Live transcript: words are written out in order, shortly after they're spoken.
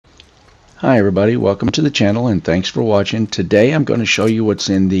Hi everybody, welcome to the channel and thanks for watching. Today I'm going to show you what's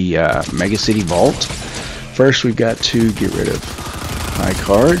in the Mega City Vault. First we've got to get rid of High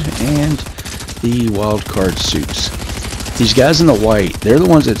Card and the Wild Card suits. These guys in the white, they're the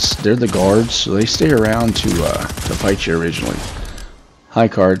ones they're the guards, so they stay around to fight you originally. High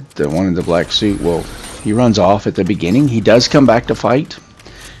Card, the one in the black suit, well, he runs off at the beginning. He does come back to fight.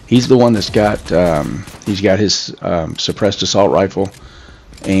 He's the one that's got he's got his suppressed assault rifle.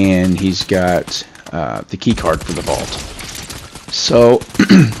 And he's got the key card for the vault. So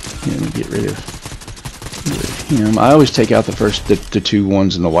let me get rid of him. I always take out the two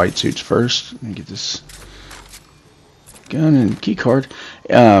ones in the white suits first. Let me get this gun and key card.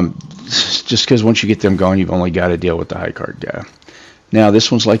 Just because once you get them gone, you've only got to deal with the high card guy. Now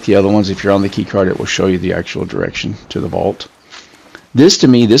this one's like the other ones. If you're on the key card, it will show you the actual direction to the vault. This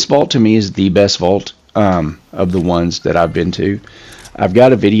vault to me is the best vault of the ones that I've been to. I've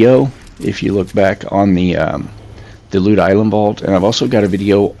got a video, if you look back, on the Loot Island Vault, and I've also got a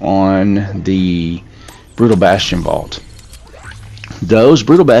video on the Brutal Bastion Vault. Those,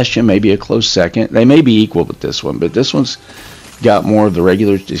 Brutal Bastion may be a close second. They may be equal with this one, but this one's got more of the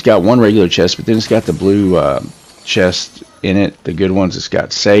regular, it's got one regular chest, but then it's got the blue chest in it, the good ones. It's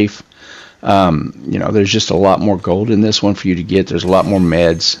got safe. You know, there's just a lot more gold in this one for you to get. There's a lot more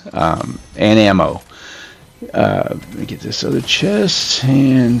meds and ammo. Let me get this other chest,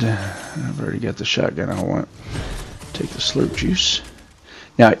 and I've already got the shotgun I want. Take the slurp juice.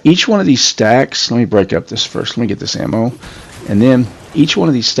 Now each one of these stacks, let me break up this first. Let me get this ammo, and then each one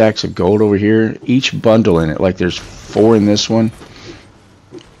of these stacks of gold over here, each bundle in it, like there's 4 in this one,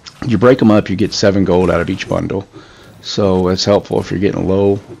 you break them up, you get 7 gold out of each bundle. So it's helpful if you're getting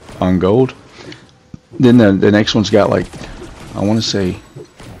low on gold. Then the next one's got, like, I want to say,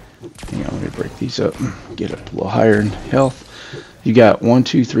 hang on, let me break these up, get up a little higher in health. You got 1,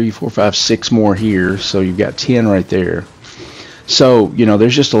 2, 3, 4, 5, 6 more here, so you've got 10 right there. So, you know,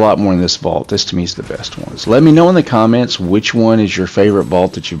 there's just a lot more in this vault. This to me is the best one. So let me know in the comments which one is your favorite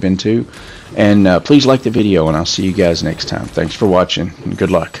vault that you've been to, and please like the video, and I'll see you guys next time. Thanks for watching, and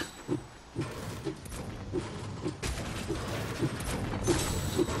good luck.